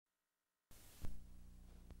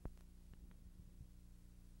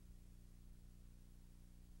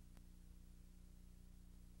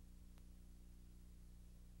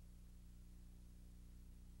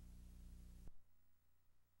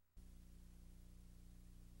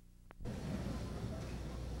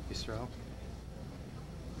Yisrael.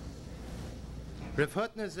 Rav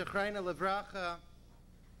Hutner Zechreina Levracha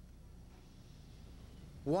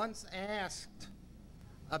once asked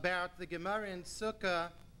about the Gemara in Sukkah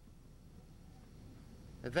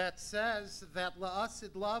that says that la'asid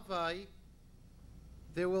lavai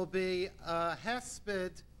there will be a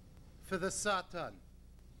hesped for the Satan.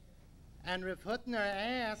 And Rav Hutner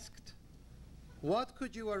asked, what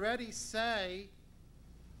could you already say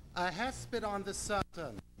a hesped on the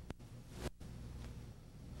Satan?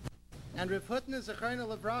 And Rav Hutner Zechreina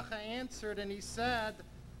Levracha answered, and he said,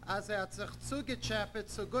 as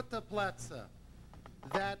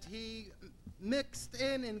that he mixed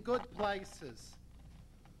in good places.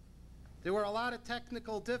 There were a lot of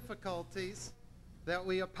technical difficulties that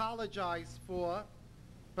we apologize for,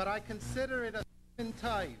 but I consider it a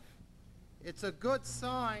type. It's a good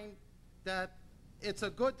sign that it's a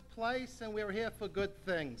good place and we're here for good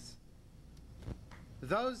things.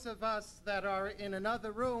 Those of us that are in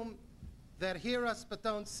another room that hear us but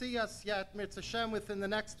don't see us yet, Mitzvah Hashem, within the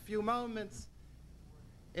next few moments,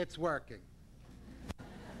 it's working.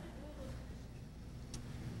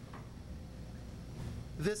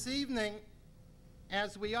 This evening,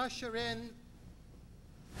 as we usher in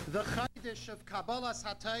the Chodesh of Kabbalas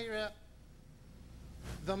HaTorah,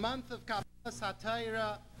 the month of Kabbalas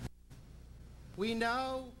HaTorah, we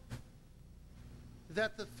know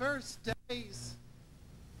that the first days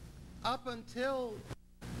up until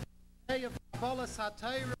the day of Kabbalas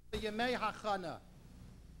HaTorah, the Yemei HaChana,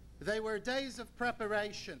 they were days of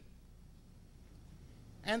preparation.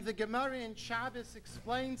 And the Gemara in Shabbos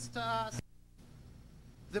explains to us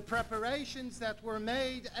the preparations that were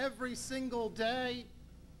made every single day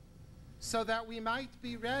so that we might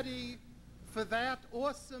be ready for that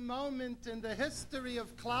awesome moment in the history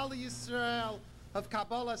of Klal Yisrael, of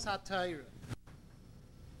Kabbalas HaTorah.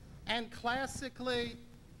 And classically,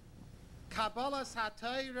 Kabbalas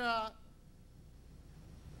HaTorah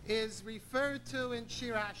is referred to in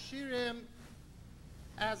Shir HaShirim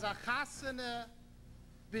as a chasana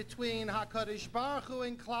between HaKadosh Baruch Hu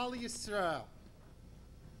and Klal Yisrael.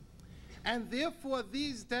 And therefore,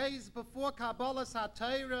 these days before Kabbalas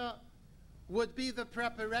HaTorah would be the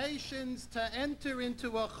preparations to enter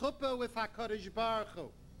into a chuppah with HaKadosh Baruch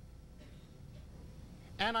Hu.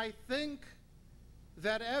 And I think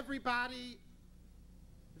that everybody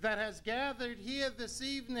that has gathered here this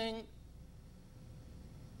evening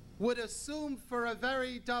would assume for a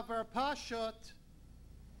very davar pashut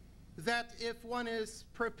that if one is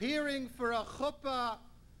preparing for a chuppah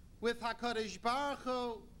with HaKadosh Baruch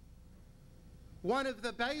Hu, one of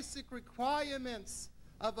the basic requirements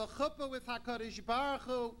of a chuppah with HaKadosh Baruch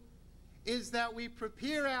Hu is that we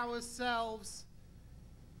prepare ourselves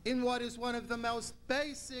in what is one of the most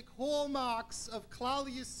basic hallmarks of Klal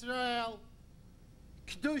Yisrael,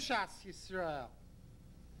 Kedushas Yisrael.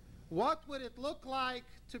 What would it look like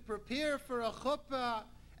to prepare for a chuppah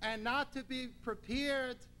and not to be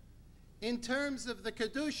prepared in terms of the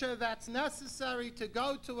Kedusha that's necessary to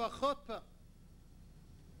go to a chuppah?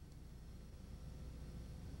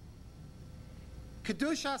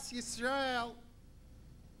 Kedushas Yisrael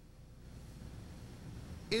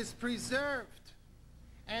is preserved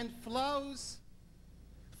and flows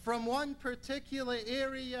from one particular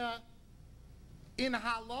area in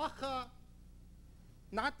halacha,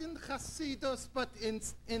 not in chasidus, but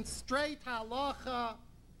in straight halacha,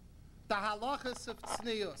 the halachas of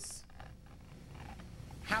Tznius.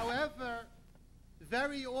 However,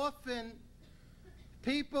 very often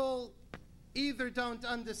people either don't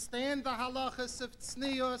understand the halachas of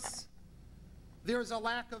Tznius, there's a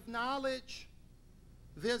lack of knowledge,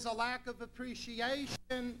 there's a lack of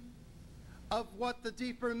appreciation of what the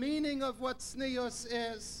deeper meaning of what Tznius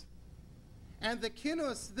is. And the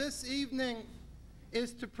kinus this evening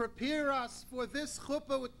is to prepare us for this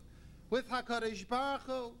chuppah with HaKadosh Baruch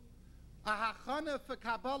Hu, a hachana for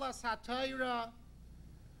Kabbalas HaTorah,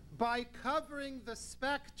 by covering the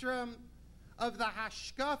spectrum of the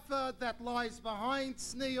hashkafa that lies behind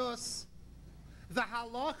Tznius, the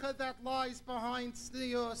halacha that lies behind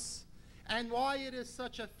Tznius, and why it is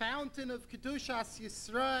such a fountain of Kedushas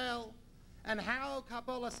Yisrael, and how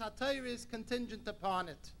Kabbalas HaTorah is contingent upon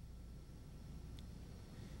it.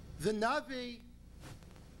 The Navi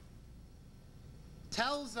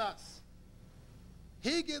tells us,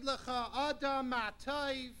 Higid lecha adam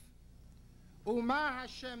ma'tayv, Uma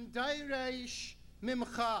Hashem daireish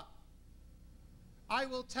mimcha. I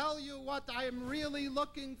will tell you what I am really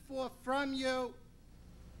looking for from you.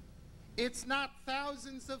 It's not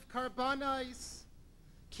thousands of karbanos,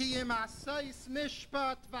 ki im asais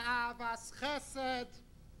mishpat va'avas chesed,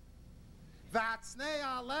 va'atznei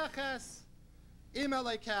aleches, im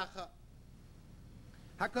Elokecha.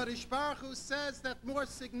 HaKadosh Baruch Hu says that more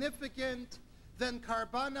significant than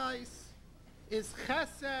karbanos is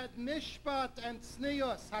chesed, mishpat, and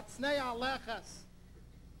tznius, hatznei alechas.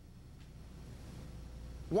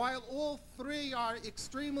 While all three are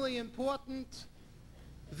extremely important,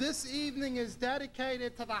 this evening is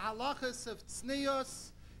dedicated to the halachas of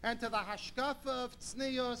tznius and to the hashkafa of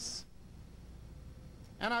tznius.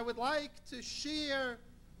 And I would like to share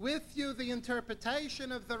with you the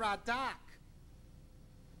interpretation of the Radak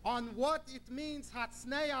on what it means,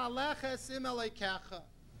 hatznei aleches im Elokecha.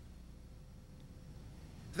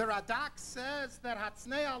 The Radak says that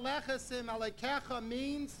hatznei aleches im Elokecha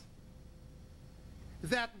means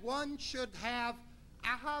that one should have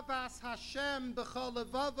ahavas Hashem b'chol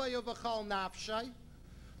levavai u'b'chol nafshay,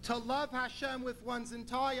 to love Hashem with one's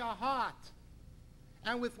entire heart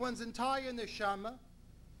and with one's entire neshama,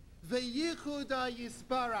 v'yichuda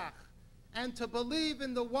yisbarach, and to believe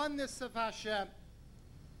in the oneness of Hashem.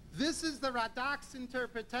 This is the Radak's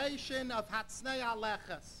interpretation of hatznei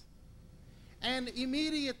aleches. And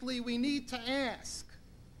immediately we need to ask,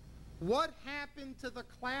 what happened to the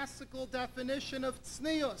classical definition of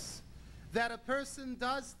tznius? That a person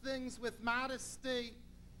does things with modesty,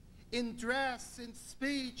 in dress, in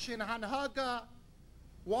speech, in hanhaga.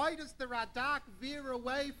 Why does the Radak veer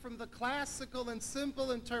away from the classical and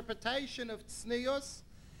simple interpretation of tznius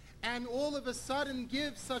and all of a sudden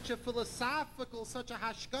give such a philosophical, such a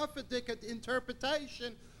hashkafic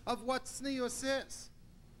interpretation of what tznius is?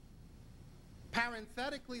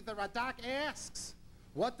 Parenthetically, the Radak asks,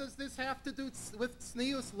 what does this have to do with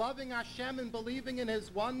tznius, loving Hashem and believing in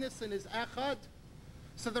His oneness and His echad?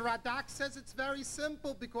 So the Radak says it's very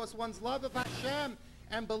simple, because one's love of Hashem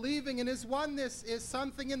and believing in His oneness is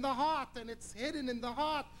something in the heart, and it's hidden in the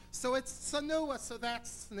heart. So it's tsanua, so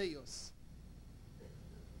that's tznius.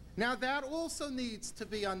 Now that also needs to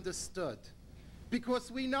be understood,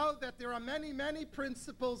 because we know that there are many, many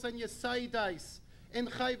principles and yesaidas in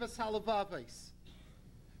chayvas halvavis.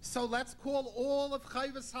 So let's call all of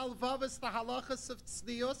chayvas halvavis the halachas of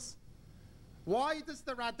tznius. Why does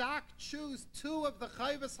the Radak choose two of the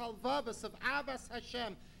chayvas halvavis of Abbas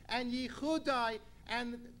Hashem and Yichudai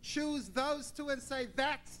and choose those two and say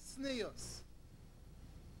that's tznius?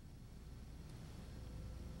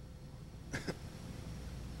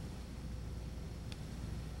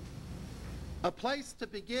 A place to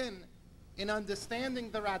begin in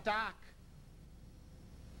understanding the Radak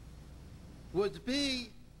would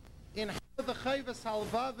be in how the Chayvas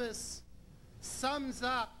Halvavis sums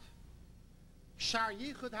up Shar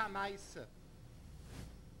Yichud HaMaisa.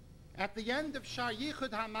 At the end of Shar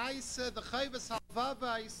Yichud HaMaisa, the Chayvas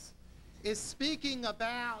Halvavis is speaking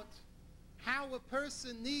about how a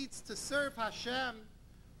person needs to serve Hashem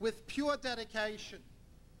with pure dedication.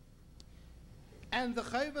 And the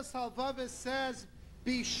Chayvas Halvavis says,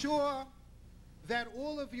 be sure that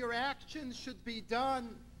all of your actions should be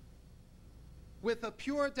done with a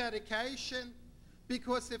pure dedication,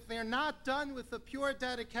 because if they're not done with a pure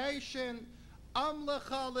dedication,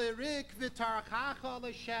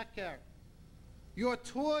 your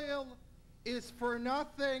toil is for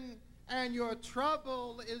nothing and your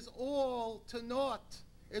trouble is all to naught.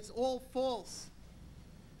 It's all false.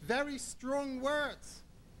 Very strong words.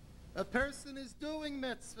 A person is doing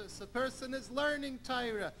mitzvahs, a person is learning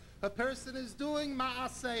Torah, a person is doing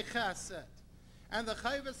ma'aseh chesed. And the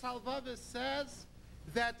Chayvas Halvavis says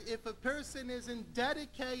that if a person isn't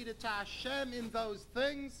dedicated to Hashem in those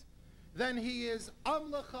things, then he is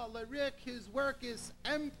amlecha larik, his work is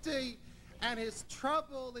empty, and his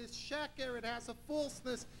trouble is sheker, it has a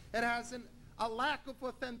falseness, it has a lack of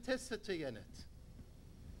authenticity in it.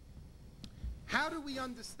 How do we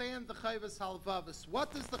understand the Chayvas Halvavis?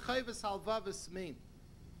 What does the Chayvas Halvavis mean?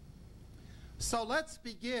 So let's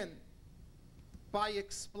begin by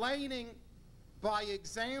explaining by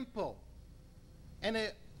example and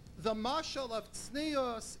the mashal of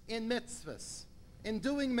tznius in mitzvahs, in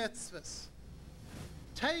doing mitzvahs.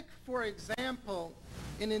 Take, for example,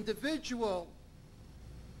 an individual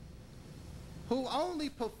who only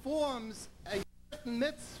performs a certain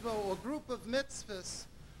mitzvah or group of mitzvahs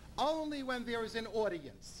only when there is an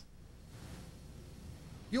audience.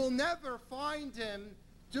 You'll never find him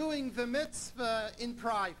doing the mitzvah in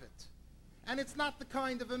private. And it's not the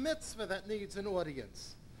kind of a mitzvah that needs an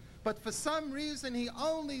audience. But for some reason, he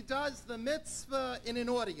only does the mitzvah in an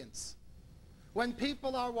audience, when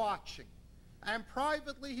people are watching. And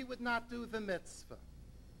privately, he would not do the mitzvah.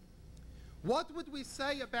 What would we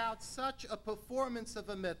say about such a performance of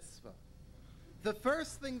a mitzvah? The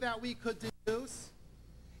first thing that we could deduce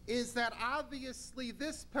is that obviously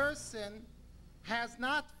this person has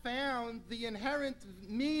not found the inherent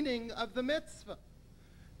meaning of the mitzvah.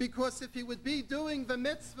 Because if he would be doing the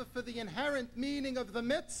mitzvah for the inherent meaning of the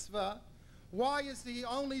mitzvah, why is he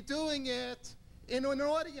only doing it in an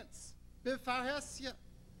audience? B'farhesya.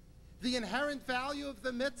 The inherent value of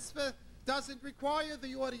the mitzvah doesn't require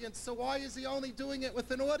the audience, so why is he only doing it with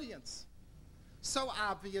an audience? So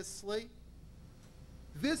obviously,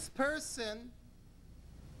 this person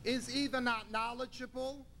is either not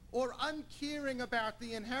knowledgeable or uncaring about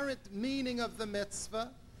the inherent meaning of the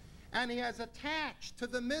mitzvah, and he has attached to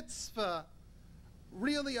the mitzvah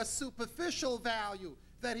really a superficial value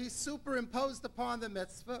that he superimposed upon the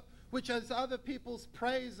mitzvah, which has other people's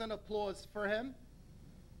praise and applause for him.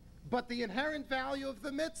 But the inherent value of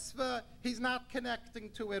the mitzvah, he's not connecting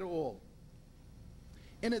to at all.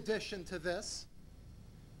 In addition to this,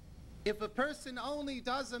 if a person only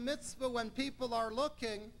does a mitzvah when people are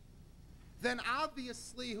looking, then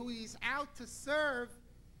obviously who he's out to serve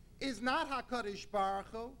is not HaKadosh Baruch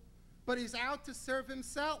Hu, but he's out to serve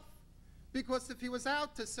himself. Because if he was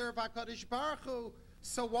out to serve HaKadosh Baruch Hu,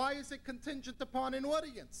 so why is it contingent upon an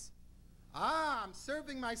audience? I'm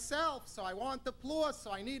serving myself, so I want applause,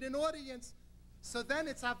 so I need an audience. So then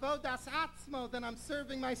it's avodas atzmo, then I'm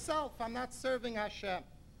serving myself, I'm not serving Hashem.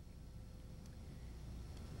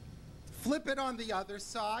 Flip it on the other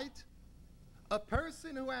side. A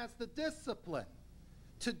person who has the discipline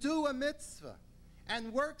to do a mitzvah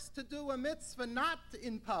and works to do a mitzvah not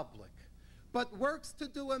in public, but works to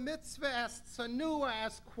do a mitzvah as tsanua,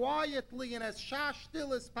 as quietly and as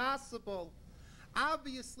shashtil as possible,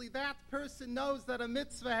 obviously that person knows that a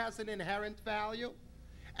mitzvah has an inherent value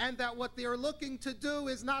and that what they're looking to do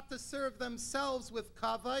is not to serve themselves with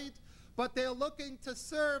kavod, but they're looking to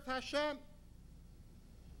serve Hashem.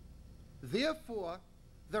 Therefore,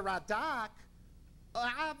 the Radak,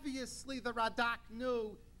 obviously the Radak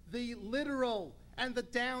knew the literal and the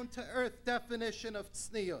down-to-earth definition of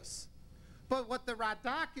Tznius. But what the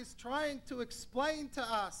Radak is trying to explain to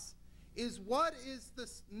us is what is the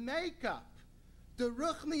makeup, the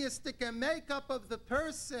ruchniistic makeup of the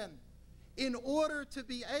person in order to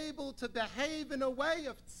be able to behave in a way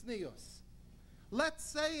of Tznius. Let's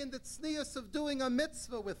say in the Tznius of doing a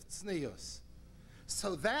mitzvah with Tznius.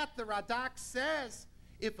 So that the Radak says,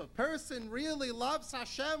 if a person really loves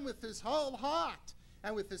Hashem with his whole heart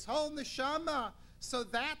and with his whole neshama, so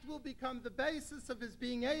that will become the basis of his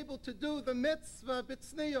being able to do the mitzvah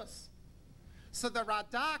b'tznius. So the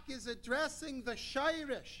Radak is addressing the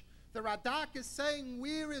shayrish. The Radak is saying,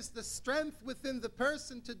 where is the strength within the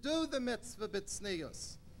person to do the mitzvah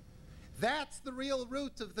b'tznius? That's the real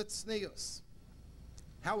root of the tznius.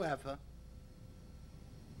 However,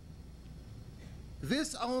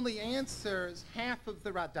 this only answers half of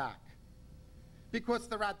the Radak. Because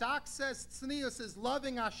the Radak says tznius is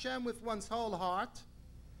loving Hashem with one's whole heart,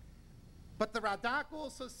 but the Radak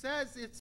also says it's